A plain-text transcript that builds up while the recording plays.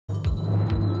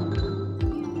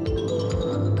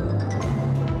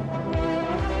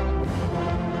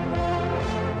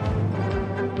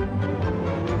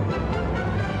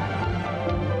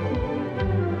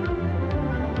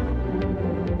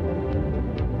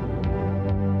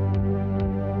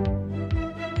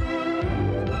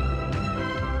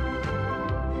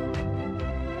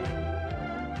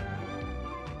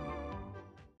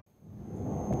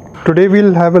Today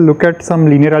we'll have a look at some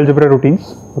linear algebra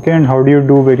routines, okay, and how do you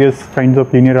do various kinds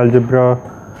of linear algebra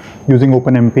using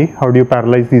OpenMP, how do you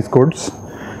parallelize these codes.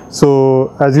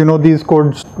 So as you know, these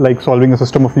codes like solving a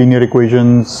system of linear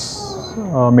equations,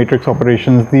 matrix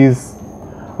operations, these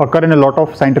occur in a lot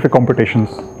of scientific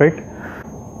computations, right?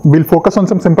 We'll focus on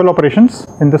some simple operations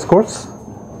in this course,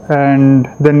 and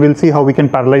then we'll see how we can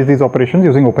parallelize these operations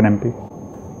using OpenMP.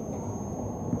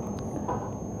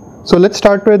 So let's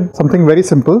start with something very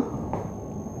simple.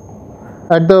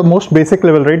 At the most basic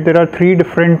level, right, there are three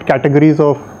different categories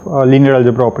of linear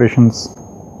algebra operations.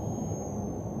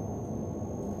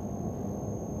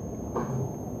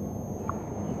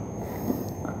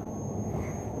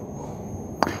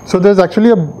 So there's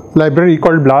actually a library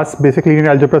called BLAS, Basic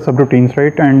Linear Algebra Subroutines,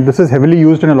 right, and this is heavily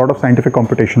used in a lot of scientific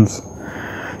computations.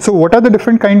 So what are the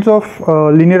different kinds of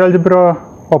linear algebra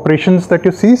operations that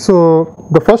you see? So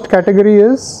the first category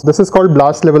is, this is called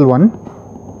BLAS level 1,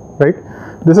 right?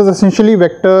 This is essentially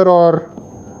vector or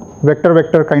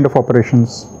vector-vector kind of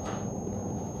operations.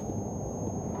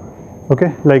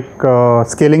 Okay, like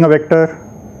scaling a vector,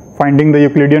 finding the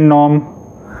Euclidean norm,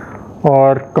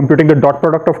 or computing the dot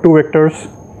product of two vectors,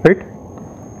 right?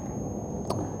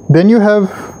 Then you have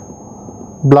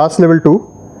BLAS level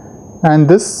 2, and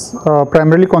this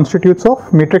primarily constitutes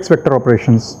of matrix vector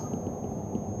operations.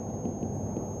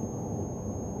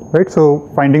 Right, so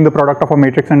finding the product of a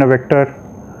matrix and a vector,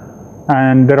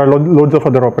 and there are loads of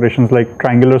other operations like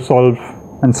triangular solve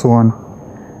and so on.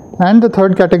 And the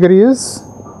third category is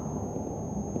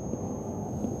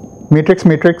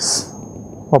matrix-matrix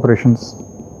operations.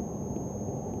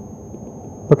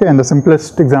 Okay, and the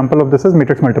simplest example of this is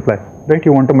matrix multiply, right?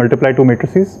 You want to multiply two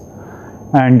matrices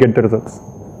and get the results.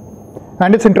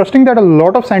 And it's interesting that a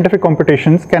lot of scientific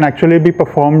computations can actually be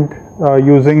performed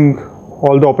using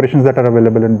all the operations that are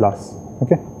available in BLAS.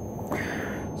 Okay,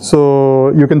 so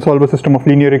you can solve a system of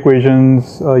linear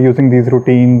equations using these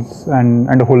routines and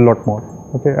a whole lot more.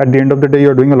 Okay, at the end of the day,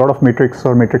 you're doing a lot of matrix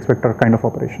or matrix vector kind of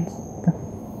operations. Okay.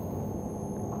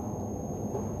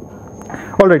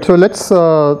 All right, so let's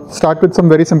start with some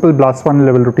very simple BLAS 1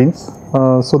 level routines.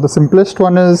 So the simplest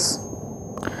one is,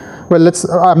 well,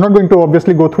 I'm not going to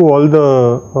obviously go through all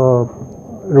the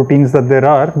routines that there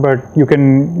are, but you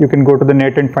can go to the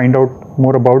net and find out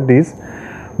more about these.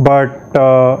 But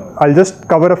I'll just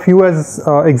cover a few as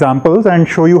examples and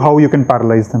show you how you can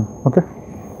parallelize them. Okay.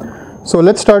 So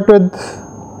let's start with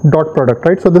dot product,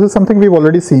 right? So this is something we've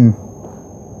already seen.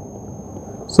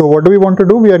 So what do we want to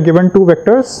do? We are given two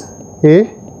vectors,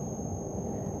 A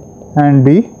and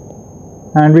B,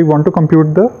 and we want to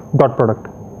compute the dot product,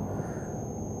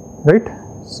 right?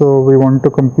 So we want to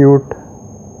compute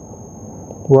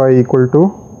y equal to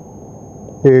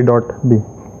A dot B,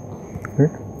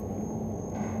 right?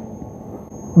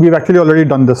 We've actually already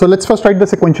done this. So let's first write the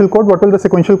sequential code. What will the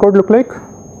sequential code look like?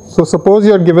 So suppose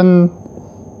you are given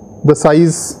the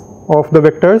size of the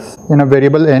vectors in a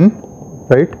variable n,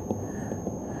 right?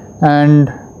 And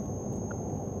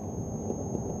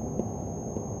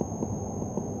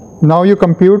now you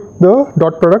compute the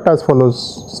dot product as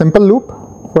follows. Simple loop,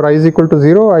 for I is equal to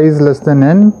 0, I is less than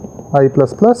n, I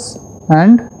plus plus,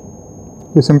 and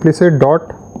you simply say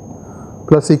dot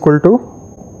plus equal to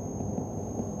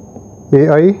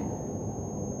AI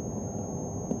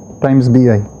times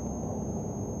BI,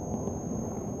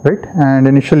 right? And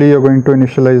initially you're going to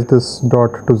initialize this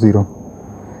dot to 0.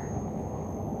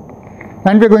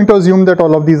 And we're going to assume that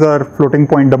all of these are floating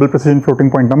point, double precision floating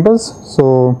point numbers.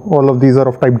 So all of these are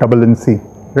of type double in C,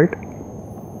 right?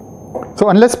 So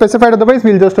unless specified otherwise,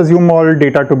 we'll just assume all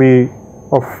data to be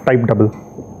of type double.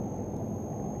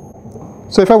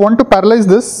 So if I want to parallelize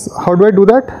this, how do I do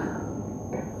that?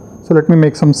 So let me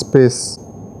make some space.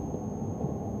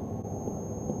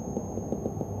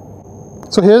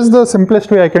 So here's the simplest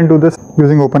way I can do this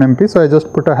using OpenMP. So I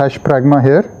just put a hash pragma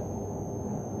here.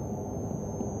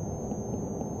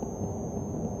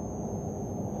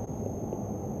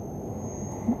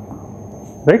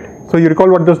 Right? So you recall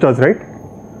what this does, right?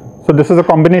 So this is a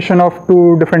combination of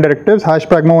two different directives, hash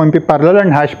pragma OMP parallel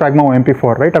and hash pragma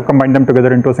OMP4, right? I've combined them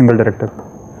together into a single directive.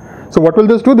 So what will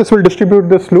this do? This will distribute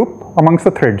this loop amongst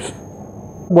the threads.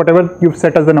 Whatever you've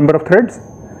set as the number of threads,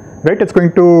 right? It's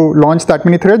going to launch that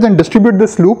many threads and distribute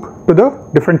this loop to the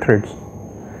different threads.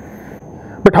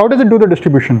 But how does it do the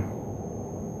distribution?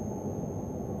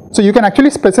 So you can actually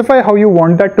specify how you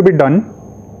want that to be done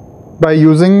by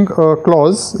using a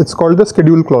clause. It's called the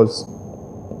schedule clause.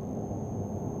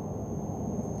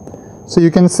 So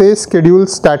you can say schedule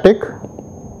static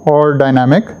or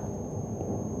dynamic,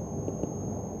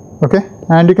 okay,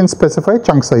 and you can specify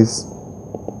chunk size.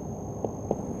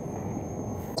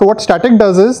 So what static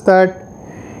does is that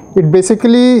it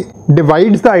basically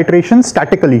divides the iterations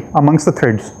statically amongst the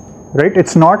threads, right?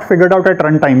 It's not figured out at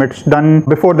runtime, it's done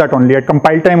before that only. At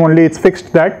compile time only, it's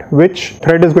fixed that which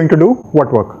thread is going to do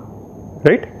what work,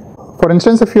 right? For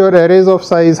instance, if your array is of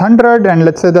size 100 and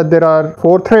let's say that there are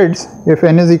 4 threads, if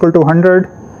n is equal to 100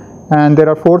 and there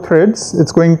are 4 threads,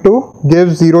 it's going to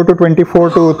give 0 to 24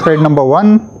 to thread number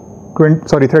 1,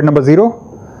 thread number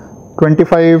 0,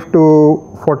 25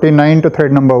 to 49 to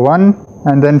thread number 1,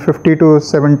 and then 50 to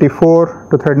 74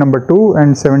 to thread number 2,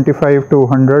 and 75 to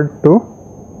 100 to,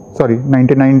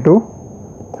 99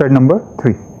 to thread number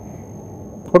 3.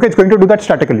 Okay, it's going to do that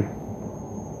statically.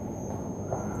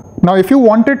 Now if you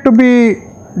want it to be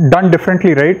done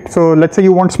differently, right? So let's say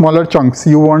you want smaller chunks,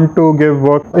 you want to give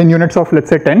work in units of let's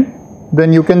say 10,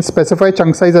 then you can specify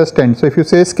chunk size as 10. So if you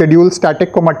say schedule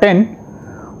static comma 10,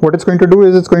 what it's going to do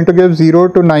is it's going to give 0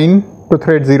 to 9 to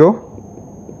thread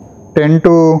 0, 10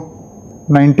 to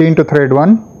 19 to thread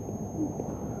 1,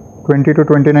 20 to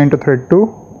 29 to thread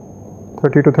 2,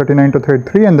 30 to 39 to thread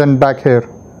 3, and then back here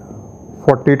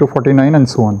 40 to 49 and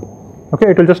so on.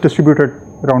 Okay, it will just distribute it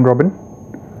round robin.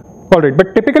 Alright,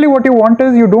 but typically what you want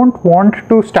is you don't want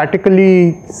to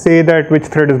statically say that which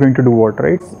thread is going to do what,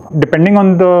 right? Depending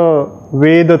on the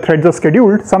way the threads are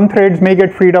scheduled, some threads may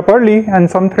get freed up early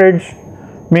and some threads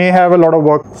may have a lot of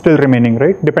work still remaining,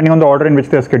 right? Depending on the order in which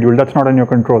they are scheduled, that's not in your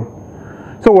control.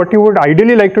 So what you would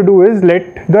ideally like to do is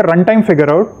let the runtime figure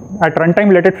out, at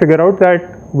runtime let it figure out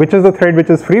that which is the thread which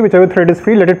is free, whichever thread is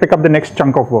free, let it pick up the next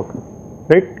chunk of work,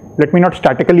 right? Let me not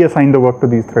statically assign the work to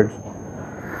these threads.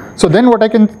 So then what I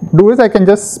can do is I can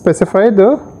just specify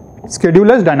the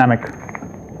schedule as dynamic.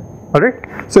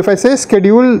 Alright. So if I say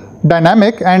schedule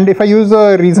dynamic and if I use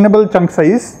a reasonable chunk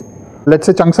size, let's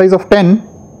say chunk size of 10,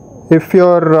 if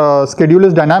your schedule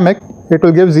is dynamic, it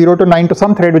will give 0 to 9 to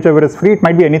some thread whichever is free. It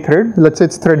might be any thread. Let's say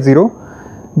it's thread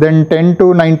 0. Then 10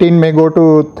 to 19 may go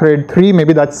to thread 3.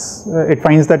 Maybe that's it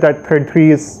finds that thread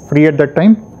 3 is free at that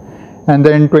time. And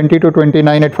then 20 to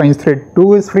 29 it finds thread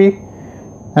 2 is free.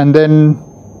 And then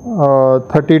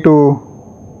 30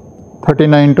 to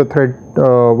 39 to thread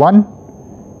 1,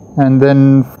 and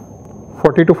then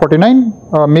 40 to 49,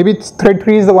 maybe it's thread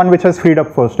 3 is the one which has freed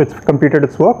up first, it's completed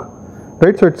its work,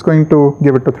 right? So it's going to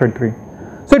give it to thread 3.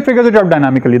 So it figures it out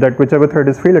dynamically that whichever thread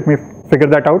is free, let me figure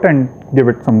that out and give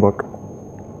it some work.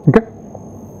 Okay?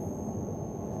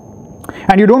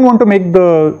 And you don't want to make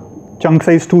the chunk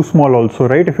size too small also,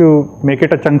 right? If you make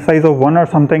it a chunk size of 1 or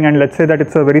something and let's say that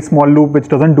it's a very small loop which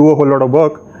doesn't do a whole lot of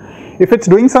work, if it's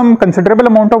doing some considerable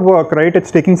amount of work, right,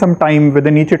 it's taking some time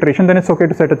within each iteration, then it's okay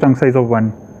to set a chunk size of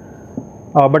 1.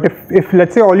 But if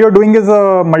let's say all you're doing is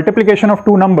a multiplication of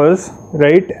 2 numbers,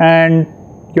 right, and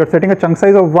you're setting a chunk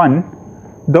size of 1,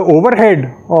 the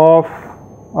overhead of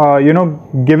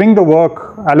giving the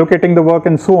work, allocating the work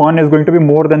and so on is going to be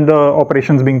more than the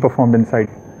operations being performed inside.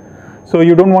 So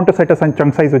you don't want to set a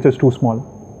chunk size which is too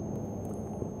small.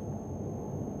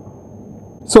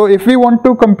 So if we want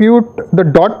to compute the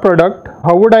dot product,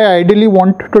 how would I ideally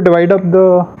want to divide up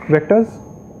the vectors?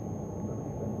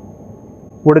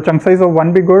 Would a chunk size of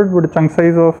 1 be good? Would a chunk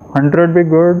size of 100 be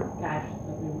good? Cache,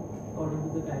 according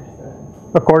to the cache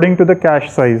size. According to the cache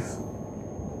size.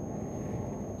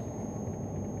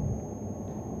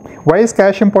 Why is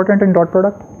cache important in dot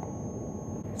product?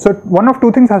 So one of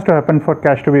 2 things has to happen for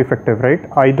cache to be effective, right?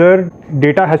 Either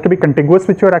data has to be contiguous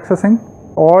which you are accessing,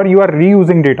 or you are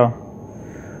reusing data.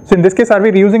 So in this case, are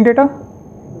we reusing data?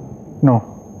 No.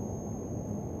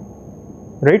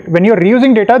 Right? When you're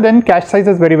reusing data, then cache size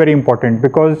is very, very important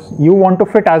because you want to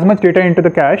fit as much data into the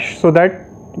cache so that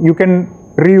you can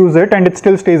reuse it and it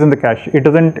still stays in the cache. It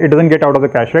doesn't get out of the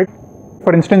cache, right?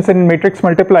 For instance, in matrix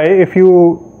multiply, if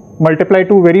you multiply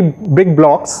 2 very big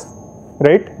blocks,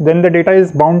 right, then the data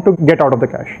is bound to get out of the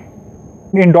cache.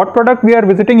 In dot product, we are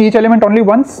visiting each element only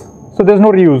once, so there's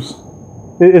no reuse.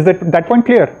 Is that point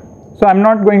clear? So I'm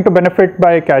not going to benefit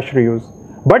by cache reuse,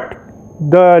 but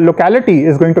the locality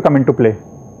is going to come into play.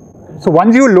 So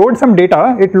once you load some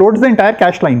data, it loads the entire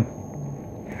cache line,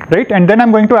 right? And then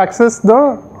I'm going to access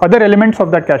the other elements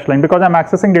of that cache line because I'm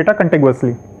accessing data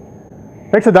contiguously,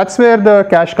 right? So that's where the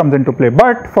cache comes into play.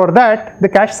 But for that, the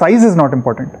cache size is not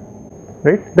important,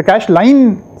 right? The cache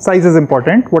line size is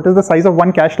important. What is the size of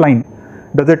one cache line?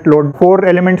 Does it load 4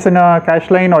 elements in a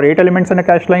cache line or 8 elements in a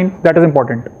cache line? That is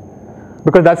important,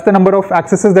 because that's the number of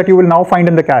accesses that you will now find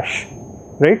in the cache,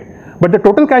 right? But the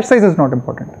total cache size is not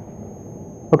important,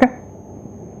 okay?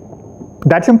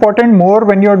 That's important more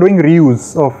when you're doing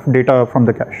reuse of data from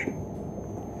the cache.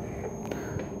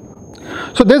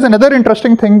 So there's another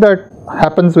interesting thing that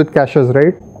happens with caches,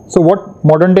 right? So what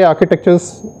modern day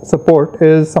architectures support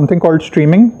is something called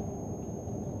streaming.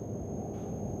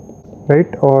 right,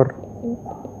 or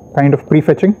kind of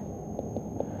prefetching.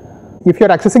 If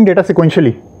you're accessing data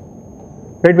sequentially,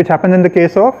 right, which happens in the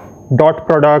case of dot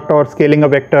product or scaling a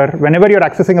vector, whenever you're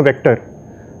accessing a vector,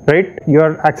 right,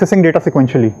 you're accessing data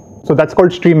sequentially. So that's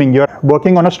called streaming. You're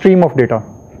working on a stream of data,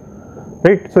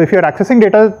 right? So if you're accessing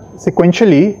data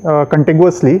sequentially,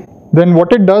 contiguously, then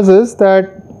what it does is that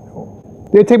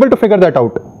it's able to figure that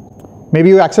out. Maybe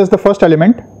you access the first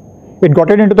element, it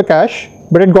got it into the cache,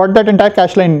 but it got that entire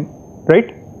cache line,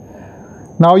 right?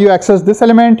 Now you access this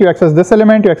element, you access this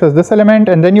element, you access this element,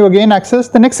 and then you again access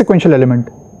the next sequential element.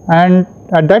 And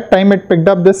at that time, it picked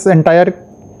up this entire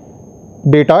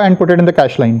data and put it in the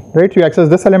cache line, right? So you access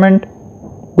this element,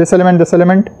 this element, this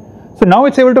element. So now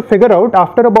it's able to figure out,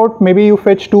 after about maybe you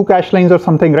fetch 2 cache lines or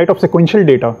something, right, of sequential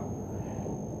data.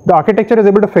 The architecture is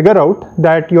able to figure out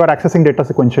that you are accessing data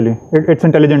sequentially. It's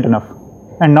intelligent enough.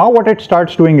 And now what it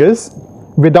starts doing is,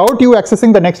 without you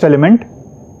accessing the next element,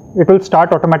 it will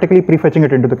start automatically prefetching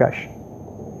it into the cache.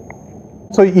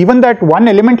 So even that one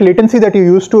element latency that you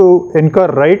used to incur,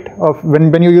 right, of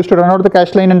when you used to run out the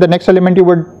cache line and the next element you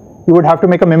would have to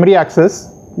make a memory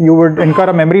access, you would incur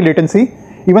a memory latency,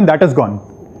 even that is gone.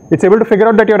 It's able to figure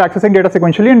out that you're accessing data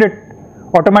sequentially and it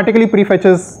automatically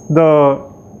prefetches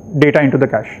the data into the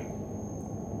cache.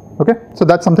 Okay, so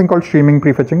that's something called streaming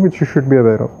prefetching, which you should be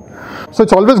aware of. So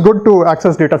it's always good to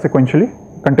access data sequentially,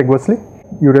 contiguously.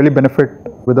 You really benefit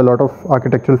with a lot of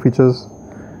architectural features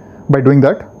by doing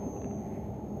that.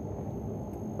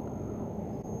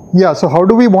 Yeah, so how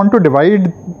do we want to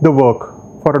divide the work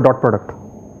for a dot product?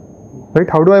 Right,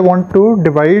 how do I want to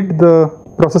divide the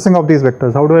processing of these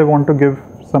vectors? How do I want to give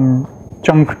some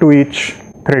chunk to each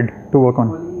thread to work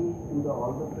on?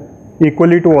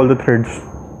 Equally to all the threads.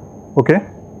 Okay.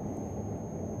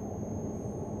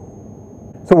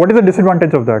 So what is the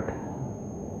disadvantage of that?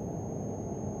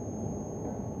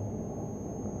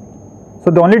 So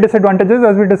the only disadvantage is,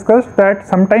 as we discussed, that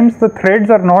sometimes the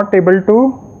threads are not able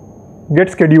to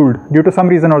get scheduled due to some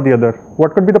reason or the other.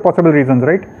 What could be the possible reasons,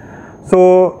 right?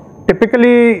 So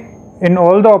typically in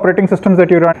all the operating systems that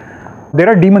you run, there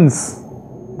are daemons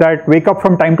that wake up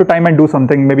from time to time and do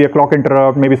something, maybe a clock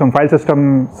interrupt, maybe some file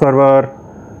system server,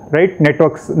 right,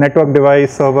 network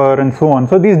device server, and so on.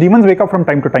 So these daemons wake up from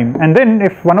time to time, and then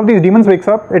if one of these daemons wakes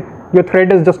up, your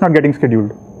thread is just not getting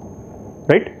scheduled,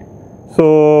 right?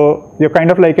 So you're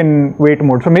kind of like in wait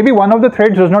mode. So maybe one of the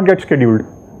threads does not get scheduled,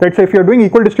 right? So if you're doing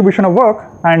equal distribution of work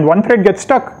and one thread gets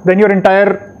stuck, then your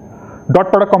entire dot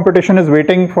product computation is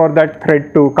waiting for that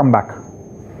thread to come back,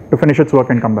 to finish its work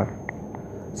and come back.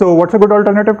 So what's a good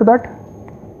alternative to that?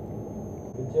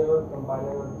 Whichever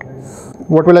compiler or thread.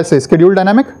 What will I say? Schedule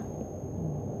dynamic?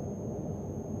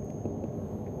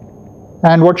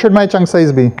 And what should my chunk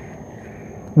size be?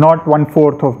 Not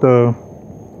 1/4 of the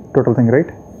total thing,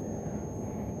 right?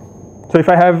 So if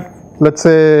I have, let's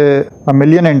say,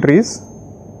 1,000,000 entries,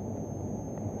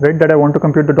 right, that I want to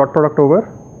compute the dot product over,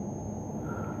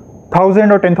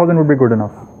 1,000 or 10,000 would be good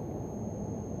enough,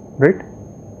 right?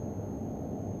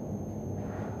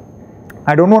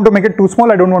 I don't want to make it too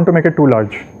small, I don't want to make it too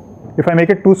large. If I make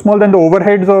it too small, then the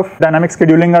overheads of dynamic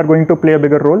scheduling are going to play a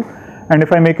bigger role. And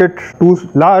if I make it too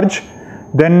large,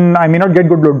 then I may not get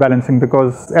good load balancing,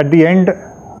 because at the end,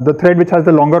 the thread which has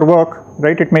the longer work,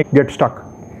 right, it may get stuck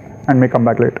and may come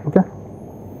back late, okay?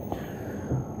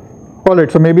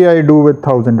 Alright, so maybe I do with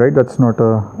 1,000, right? That's not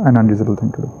an unreasonable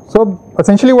thing to do. So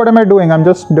essentially what am I doing? I'm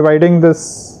just dividing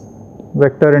this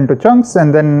vector into chunks,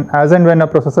 and then as and when a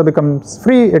processor becomes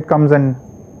free, it comes and,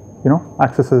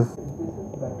 accesses. This is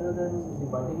better than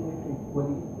dividing it equally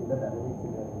in the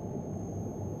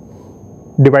dynamic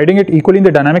scenario. Dividing it equally in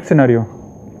the dynamic scenario.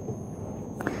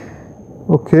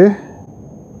 Okay.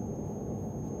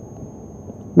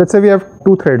 Let's say we have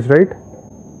 2 threads, right?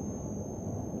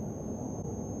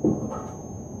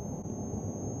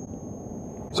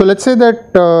 So let's say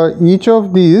that each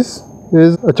of these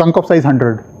is a chunk of size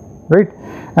 100, right?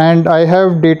 And I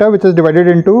have data which is divided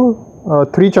into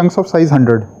 3 chunks of size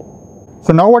 100.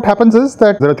 So now what happens is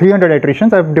that there are 300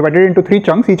 iterations. I've divided into 3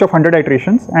 chunks, each of 100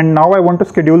 iterations, and now I want to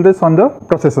schedule this on the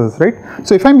processors, right?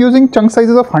 So if I'm using chunk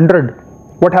sizes of 100,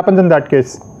 what happens in that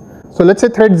case? So let's say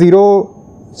thread 0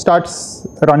 starts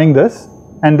running this,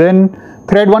 and then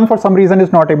thread 1 for some reason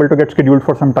is not able to get scheduled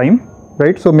for some time,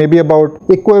 right? So maybe about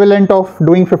equivalent of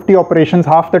doing 50 operations,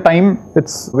 half the time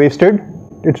it's wasted,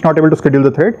 it's not able to schedule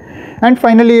the thread, and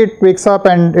finally it wakes up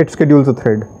and it schedules the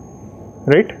thread,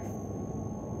 right?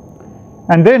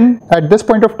 And then at this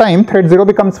point of time, thread 0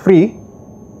 becomes free,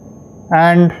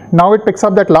 and now it picks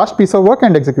up that last piece of work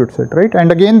and executes it, right?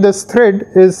 And again, this thread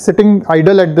is sitting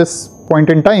idle at this point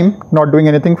in time, not doing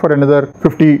anything for another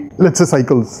 50, let's say,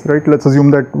 cycles, right? Let's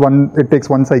assume that it takes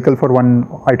one cycle for one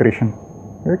iteration,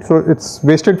 right? So it's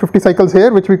wasted 50 cycles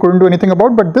here, which we couldn't do anything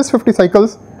about, but this 50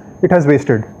 cycles, it has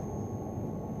wasted,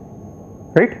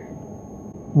 right?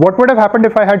 What would have happened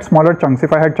if I had smaller chunks,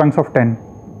 if I had chunks of 10?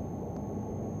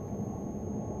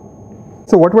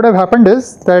 So what would have happened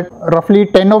is that roughly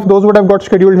 10 of those would have got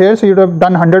scheduled here, so you'd have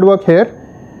done 100 work here.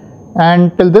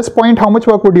 And till this point, how much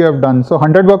work would you have done? So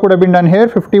 100 work would have been done here,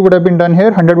 50 would have been done here,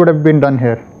 100 would have been done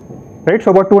here, right?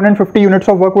 So about 250 units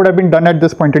of work would have been done at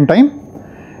this point in time.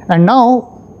 And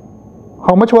now,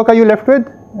 how much work are you left with?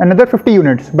 Another 50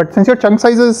 units. But since your chunk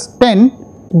size is 10,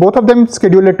 both of them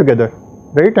schedule it together,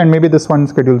 right? And maybe this one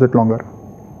schedules it longer.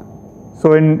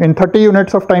 So in 30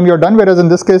 units of time you're done, whereas in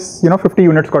this case, 50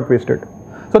 units got wasted.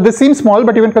 So this seems small,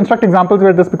 but you can construct examples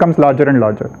where this becomes larger and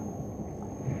larger,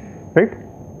 right?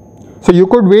 So you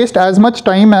could waste as much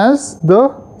time as the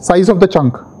size of the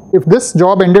chunk. If this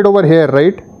job ended over here,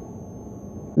 right?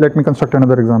 Let me construct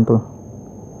another example.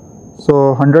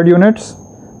 So 100 units,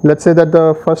 let's say that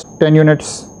the first 10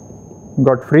 units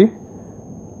got free,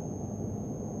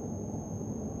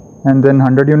 and then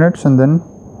 100 units, and then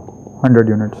 100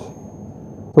 units.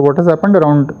 So what has happened?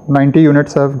 Around 90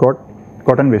 units have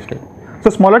gotten wasted. So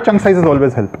smaller chunk sizes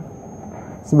always help.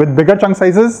 So with bigger chunk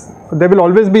sizes, there will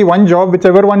always be one job,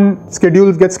 whichever one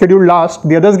gets scheduled last,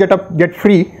 the others get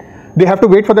free. They have to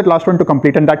wait for that last one to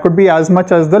complete, and that could be as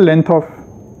much as the length of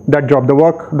that job, the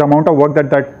amount of work that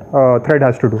thread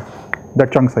has to do,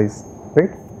 that chunk size,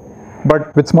 right?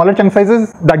 But with smaller chunk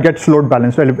sizes, that gets load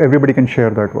balanced. Everybody can share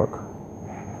that work,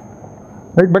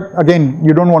 right? But again,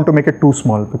 you don't want to make it too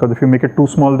small, because if you make it too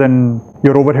small, then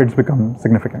your overheads become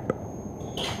significant.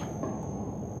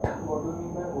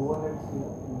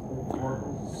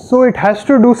 So it has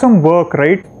to do some work,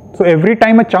 right? So every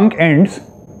time a chunk ends,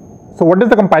 so what does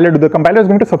the compiler do? The compiler is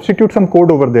going to substitute some code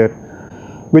over there,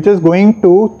 which is going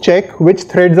to check which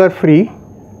threads are free,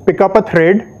 pick up a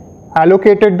thread,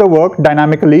 allocate it the work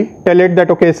dynamically, tell it that,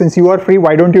 okay, since you are free,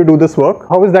 why don't you do this work?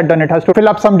 How is that done? It has to fill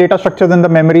up some data structures in the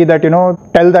memory that,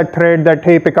 tell that thread that,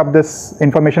 hey, pick up this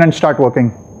information and start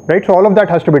working, right? So all of that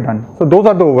has to be done. So those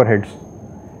are the overheads.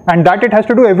 And that it has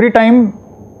to do every time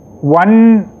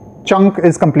one chunk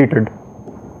is completed,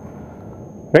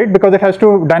 right? Because it has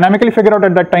to dynamically figure out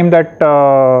at that time that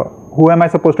who am I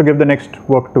supposed to give the next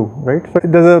work to, right? So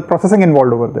there's a processing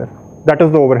involved over there. That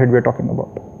is the overhead we're talking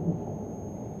about.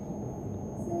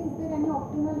 So is there any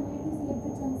optimal way to select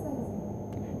the chunk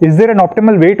size? Is there an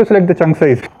optimal way to select the chunk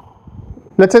size?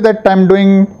 Let's say that I'm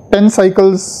doing 10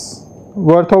 cycles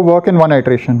worth of work in one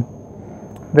iteration,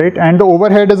 right? And the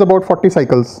overhead is about 40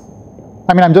 cycles.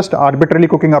 I mean, I'm just arbitrarily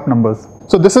cooking up numbers.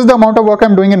 So this is the amount of work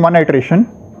I'm doing in one iteration.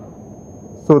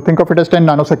 So think of it as 10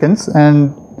 nanoseconds,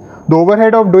 and the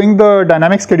overhead of doing the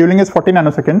dynamic scheduling is 40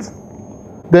 nanoseconds.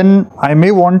 Then I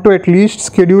may want to at least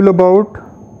schedule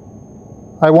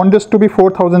I want this to be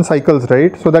 4000 cycles,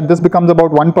 right? So that this becomes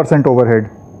about 1% overhead.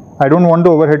 I don't want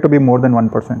the overhead to be more than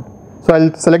 1%. So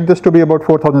I'll select this to be about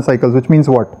 4000 cycles, which means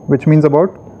what? Which means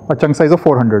about a chunk size of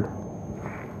 400.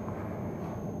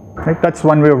 Right? That's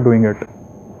one way of doing it.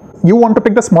 You want to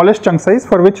pick the smallest chunk size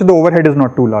for which the overhead is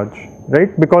not too large,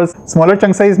 right? Because smaller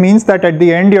chunk size means that at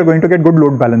the end you're going to get good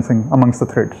load balancing amongst the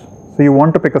threads. So you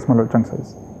want to pick a smaller chunk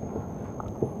size.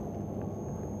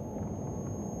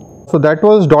 So that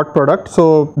was dot product.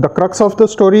 So the crux of the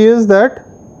story is that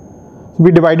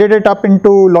we divided it up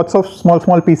into lots of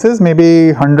small pieces,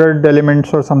 maybe 100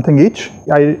 elements or something each.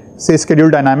 I say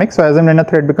schedule dynamic. So as and when a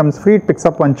thread becomes free, it picks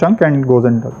up one chunk and goes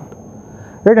and does it,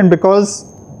 right? And because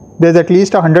there's at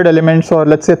least 100 elements, or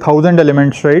let's say 1000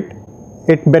 elements, right?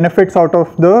 It benefits out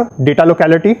of the data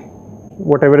locality,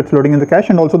 whatever it's loading in the cache,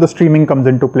 and also the streaming comes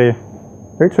into play,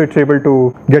 right? So it's able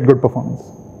to get good performance.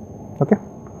 Okay.